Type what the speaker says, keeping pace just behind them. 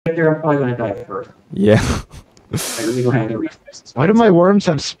there, I'm probably gonna die first. Yeah. I really don't have any reasons. Why do my worms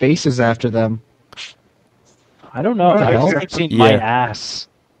have spaces after them? I don't know. I just keep seeing my ass.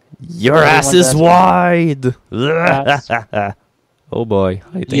 Your ass is wide. Oh boy,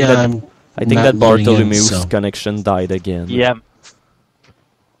 I think that Bartholomew's connection died again. Yeah.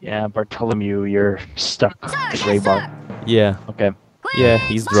 Yeah, Bartholomew, you're stuck. The gray bar. Yeah. Okay. Yeah,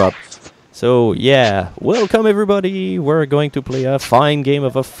 he's dropped. So yeah, welcome everybody. We're going to play a fine game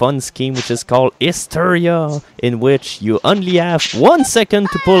of a fun scheme which is called Hysteria, in which you only have 1 second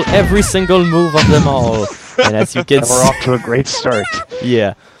to pull every single move of them all. And as you can see, we're off to a great start.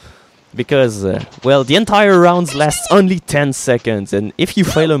 Yeah. Because, well, the entire rounds lasts only 10 seconds, and if you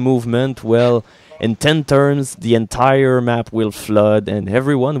fail a movement, well, in 10 turns, the entire map will flood, and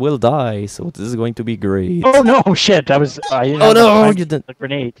everyone will die, so this is going to be great. Oh no, shit, that was... oh no, you didn't... A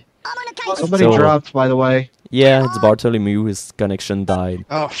grenade. Somebody dropped, by the way. Yeah, it's Bartholomew, his connection died.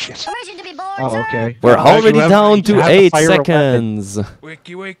 Oh, shit. Oh, okay. We're already down to 8 seconds.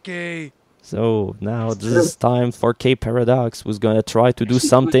 Wiki wiki. So, now this is time for K Paradox, who's gonna try to do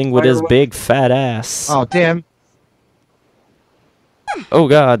something with his big fat ass. Oh, damn. Oh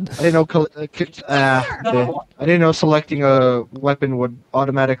god. I didn't know selecting a weapon would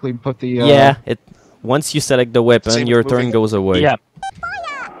automatically put the... Yeah, once you select the weapon, your turn goes away. Yeah.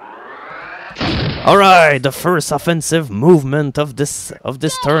 Alright, the first offensive movement of this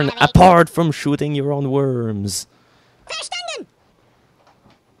turn, apart from shooting your own worms.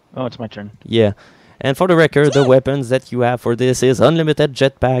 Oh, it's my turn. Yeah. And for the record, the weapons that you have for this is unlimited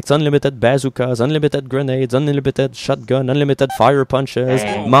jetpacks, unlimited bazookas, unlimited grenades, unlimited shotgun, unlimited fire punches,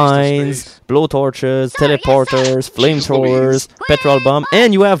 mines, blowtorches, teleporters, flamethrowers, petrol bomb,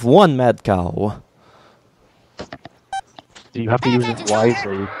 and you have 1 mad cow. Do you have to use it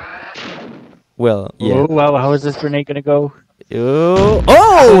wisely? Well, yeah. Oh, well, how is this grenade gonna go?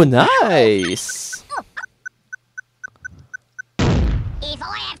 Oh, nice! If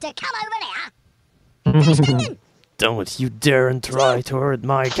I have to come over there... Don't you dare and try to hurt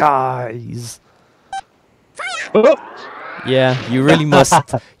my guys! Oh. Yeah, you really must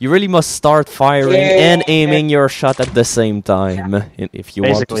start firing and aiming your shot at the same time if you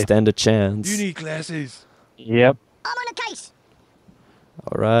want to stand a chance. You need glasses. Yep. I'm on a case.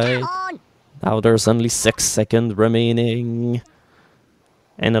 Alright. Now there's only 6 seconds remaining.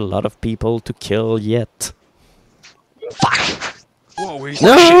 And a lot of people to kill yet. Whoa,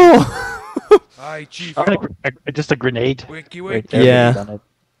 no! Hi, Chief. Just a grenade. Wiki wiki. Yeah.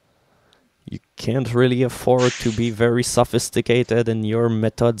 You can't really afford to be very sophisticated in your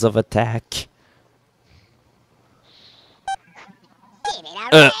methods of attack.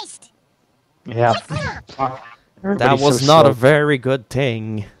 Yeah. That was not a very good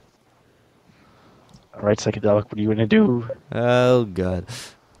thing. Alright, Psychedelic, what are you gonna do? Oh, God.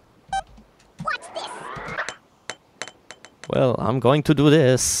 What's this? Well, I'm going to do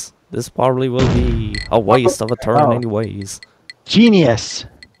this. This probably will be a waste of a turn anyways. Genius!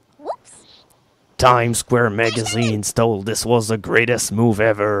 Whoops. Times Square magazine told this was the greatest move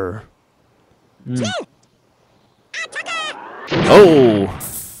ever. Oh!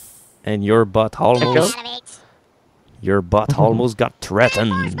 And your butt almost... Your butt almost got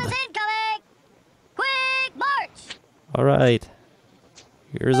threatened. Quick march. Alright.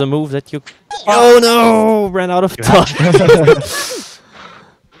 Here's a move that you... Oh no! Ran out of time.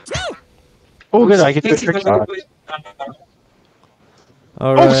 Oh good, I get the trick shot.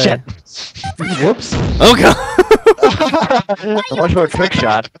 Alright. Oh shit! Whoops. Oh god! Much more trick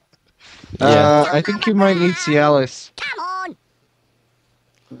shot. I think you might need Cialis. Come on.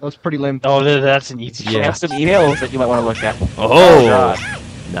 That was pretty lame. Oh, that's an easy shot. Yeah. I have some emails that you might want to look at. Oh! God.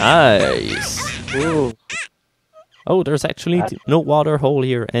 Nice! Ooh. Oh, there's actually no water hole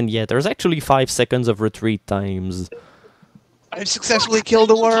here, and yeah, there's actually 5 seconds of retreat times. I've successfully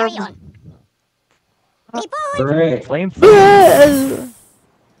killed a worm. Great. Flamethrower.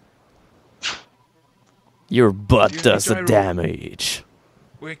 Your butt does the damage.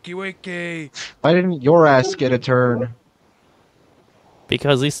 Wiki wiki. Why didn't your ass get a turn?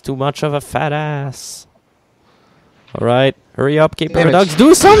 Because he's too much of a fat ass. Alright, hurry up, K Paradox,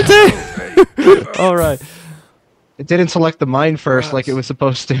 do something! Alright. It didn't select the mine first like it was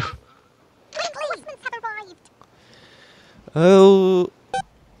supposed to. Replacements have arrived. Oh.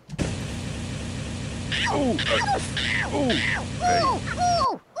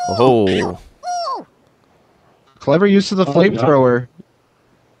 Oh. Clever use of the flamethrower.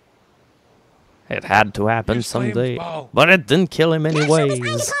 It had to happen Use someday, flamethrower. but it didn't kill him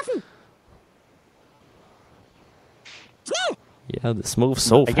anyways. Yeah, this moves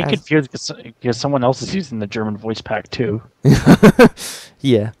so I get fast. confused because someone else is using the German voice pack too.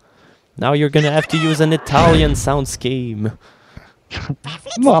 Yeah. Now you're gonna have to use an Italian sound scheme.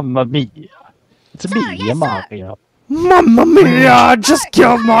 Mamma mia! It's me, Mario. Mamma mia! I just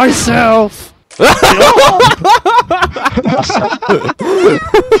killed myself!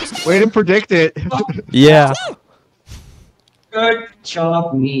 Way to predict it. Yeah. Good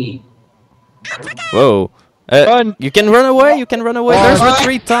job, me. Whoa. Run! You can run away, you can run away. There's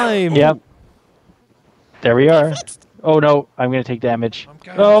retreat time. Yep. There we are. Oh no, I'm gonna take damage.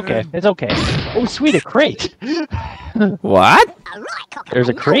 Oh, okay, it's okay. Oh, sweet, a crate. What? All right, Cocker. There's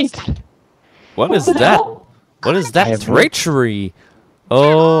a crate. What is that? What is I that have no- treachery?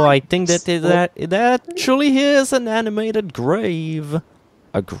 Oh, I think that it actually is an animated grave.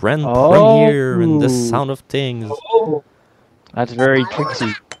 A grand premiere in the Oh. Sound of Things. That's very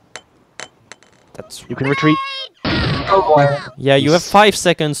tricksy. That's You can retreat. Oh boy. yeah. You have 5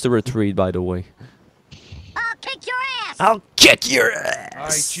 seconds to retreat, by the way. I'll kick your ass. I'll kick your Aye,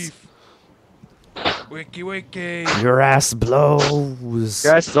 ass. Chief. Wiki wiki. Your ass blows.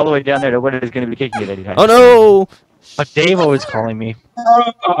 Your ass is all the way down there. Nobody's gonna be kicking it anytime. Oh no! But Davo is calling me.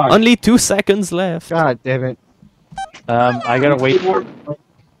 Only 2 seconds left. God damn it. I gotta wait.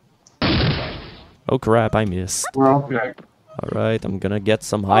 Oh crap! I missed. We're okay. All right, I'm gonna get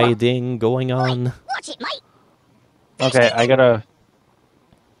some hiding going on. Watch it, mate. Okay, I gotta.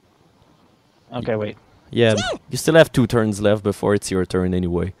 Okay, wait. Yeah, you still have 2 turns left before it's your turn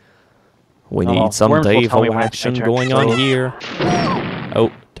anyway. We Oh, need some Worms will tell me Davo when it's my action turn, going on so- here. Oh,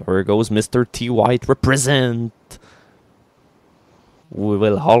 there goes Mr. T. White represent. We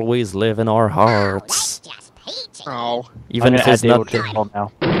will always live in our That's hearts, just peachy. Oh. even I'm if gonna it's add Davo not to the there. call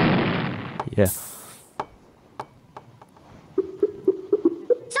now. Yeah.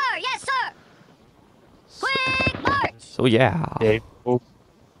 Sir, yes, sir. Quick march. So yeah. Dave. Oh,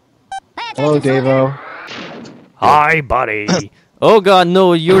 Pay Hello, attention, soldier. Davo. Hi, buddy. Oh god,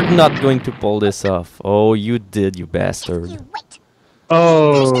 no, you're not going to pull this off. Oh, you did, you bastard. You wait.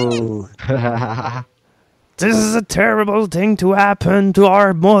 Oh. This is a terrible thing to happen to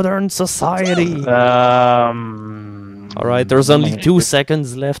our modern society. Alright, there's only 2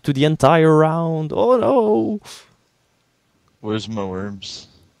 seconds left to the entire round. Oh no. Where's my worms?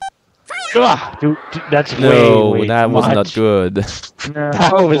 Dude, that's No, way that too was not much. good.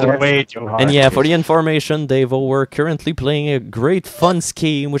 That was way too hard. And yeah, for the information, Davo, we're currently playing a great fun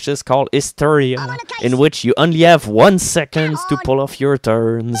scheme which is called Hysteria, in which you only have 1 second to pull off your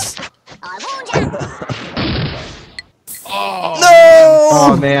turns. I warned you.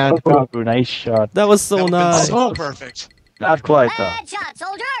 Oh, man. Oh, nice shot. That was so nice. So perfect. Not quite though. Bad shot,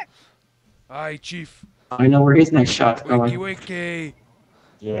 soldier. Aye, Chief. I know where his next shot's Wiki going. wiki.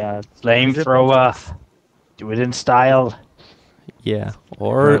 Yeah, flamethrower. Do it in style. Yeah,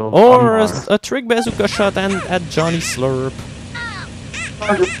 or Little a trick bazooka shot and at Johnny Slurp.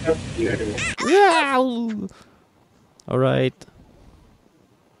 Yeah. All right.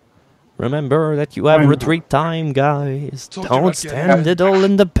 Remember that you have retreat time, guys. Told you Don't about stand idle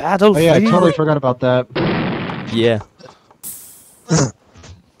in the Oh, battlefield. yeah, I totally forgot about that. Yeah.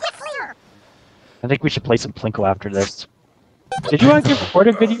 I think we should play some Plinko after this. Did you want to record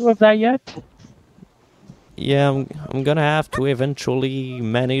a video of that yet? Yeah, I'm gonna have to eventually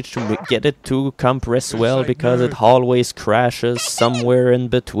manage to get it to compress well because it always crashes somewhere in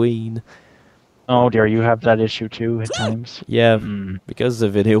between. Oh dear, you have that issue too at times. Yeah, Hmm. because the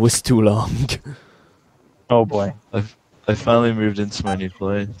video was too long. Oh boy. I finally moved into my new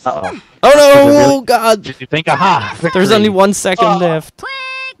place. Uh-oh. Oh no! really- Oh god! Did you think, aha! There's only 1 second left.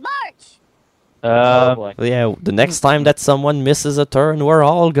 Quick march. boy. Yeah, the next time that someone misses a turn, we're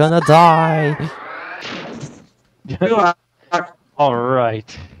all gonna die. All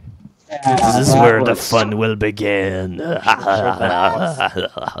right. This is where the fun will begin. Verstanden.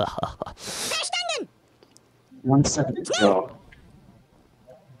 1 second to go.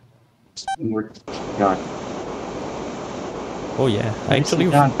 We're done. Oh yeah, I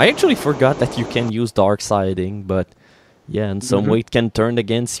actually forgot that you can use dark siding, but yeah, and some weight can turn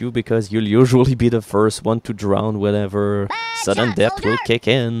against you because you'll usually be the first one to drown whenever sudden death will kick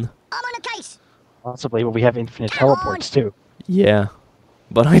in. I'm on a case. Possibly, but we have infinite teleports too. Yeah,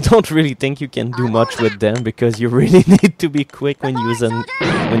 but I don't really think you can do much with them because you really need to be quick when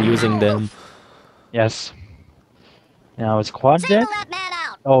using them. Yes. Now is quad dead? Single that man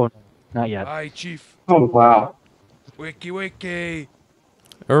out. Oh, no, not yet. Aye, Chief. Oh, wow. Wiki wiki.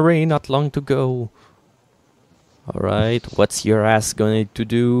 Hurry, not long to go. Alright, what's your ass going to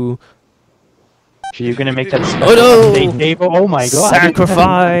do? So you're gonna make that Oh special no! update, Dave? Oh my god!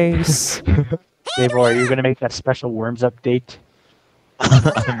 Sacrifice! Dave, are you gonna make that special worms update?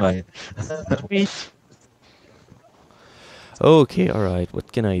 I might. Okay, alright,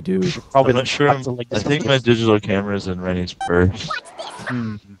 what can I do? Probably I'm not sure. have to, like, I think my digital camera's in Rennie's purse.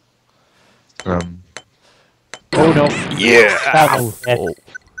 Hmm. From Oh no. Yeah! Ow. Oh.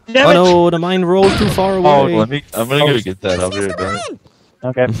 Damn Oh it. no, the mine rolled too far oh, away. I'm gonna go get that. I'll be right back.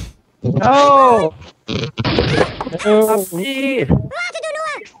 Okay. No! No!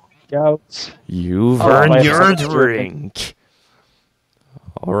 Goats. You've Oh, earned I your have something to drink.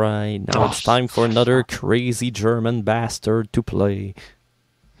 Alright, now it's time for another crazy German bastard to play.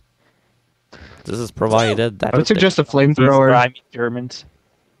 This is provided that... I would suggest a I flamethrower. mean Germans.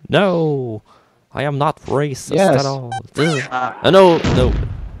 No! I am not racist Yes. at all. This is... no, no.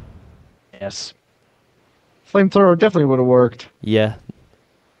 Yes. Flamethrower definitely would have worked. Yeah.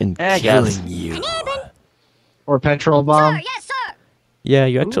 In killing you. Or petrol bomb. Yes, sir. Yeah,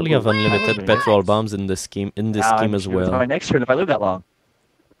 you actually have Ooh, unlimited nice. petrol bombs in this scheme as well. My next turn if I live that long.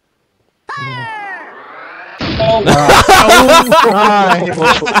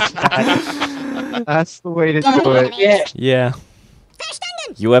 That's the way to do it. Yeah. Yeah.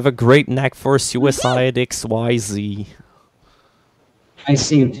 You have a great knack for suicide XYZ. I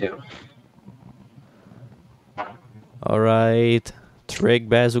seem to. Alright. Trig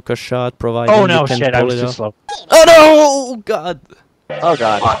bazooka shot, provided Oh no, you can shit, I pull was it too off. slow. Oh no! God! Oh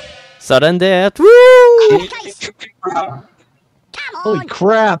god. Sudden death! Woo! Come Holy on.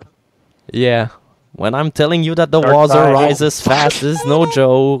 crap! Yeah. When I'm telling you that the Dark water side. rises fast, is no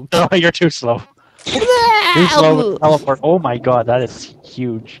joke. Oh, you're too slow. Too slow with the teleport. Oh my god, that is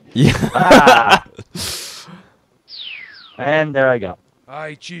huge. Yeah. Ah. And there I go.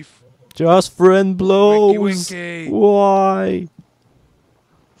 Aye, Chief. Just friend blows. Wiki. Why?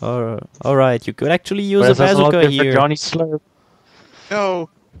 Alright, you could actually use a Whereas that's all bazooka good for here. Johnny Slurp. No,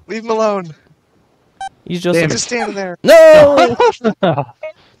 leave him alone. He's just... Damn Just stand there. No!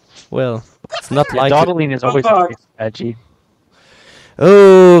 Well, it's not like... Dawdling is always a great strategy.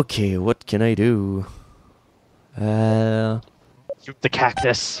 Okay, what can I do? Shoot the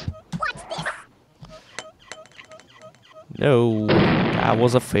cactus. No, that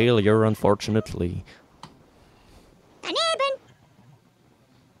was a failure, unfortunately. An even.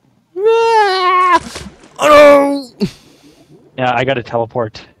 Oh no! Yeah, I got to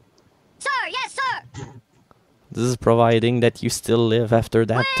teleport. Sir, yes, sir. This is providing that you still live after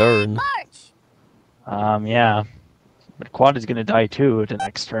that turn. March. Yeah. But Quad is gonna die too the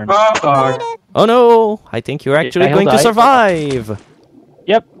next turn. Oh, Oh no! I think you're actually he'll going to die. survive!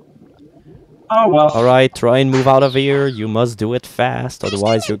 Yep. oh well. Alright, try and move out of here. You must do it fast,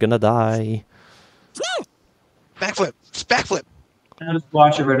 otherwise you're gonna die. Backflip. Just backflip. Just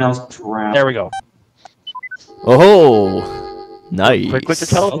watch everyone else drown. There we go. Oh! Nice! Quick with the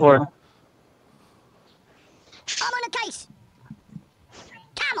teleport. I'm on a case.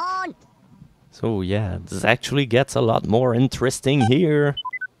 Come on. So yeah, this actually gets a lot more interesting here.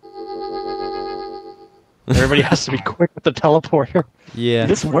 Everybody has to be quick with the teleporter. Yeah,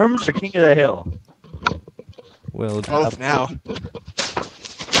 This worm's the king of the hill. well... Both now.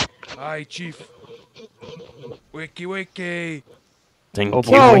 Aye, Chief. Wiki wiki. Thank Oh, you.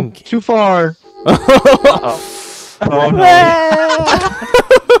 boy. Whoa! Wink. Too far! Oh no.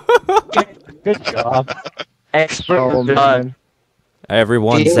 Good job. Expert Oh done. man.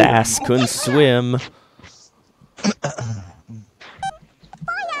 Everyone's Ew. ass couldn't swim.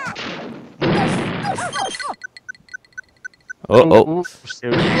 Oh, Uh-oh.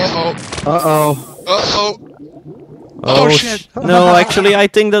 Uh-oh. Uh-oh. oh, shit. no, actually, I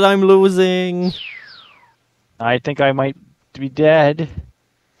think that I'm losing. I think I might be dead.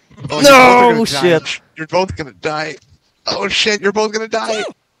 Oh, No, you're both gonna shit. die. You're both gonna die. Oh shit, you're both gonna die.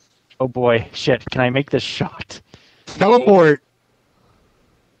 Oh boy, shit. Can I make this shot? Teleport!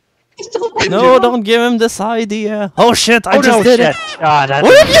 No, don't give him this idea. Oh shit, I oh just no, did shit. it. Ah, that's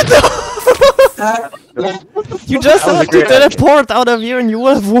What have you done? You just That was had a to great teleport out of here and you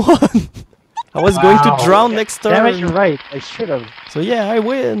would have won. I was going to Wow. drown next Damn it, you're turn. right. I should have. So yeah, I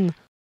win.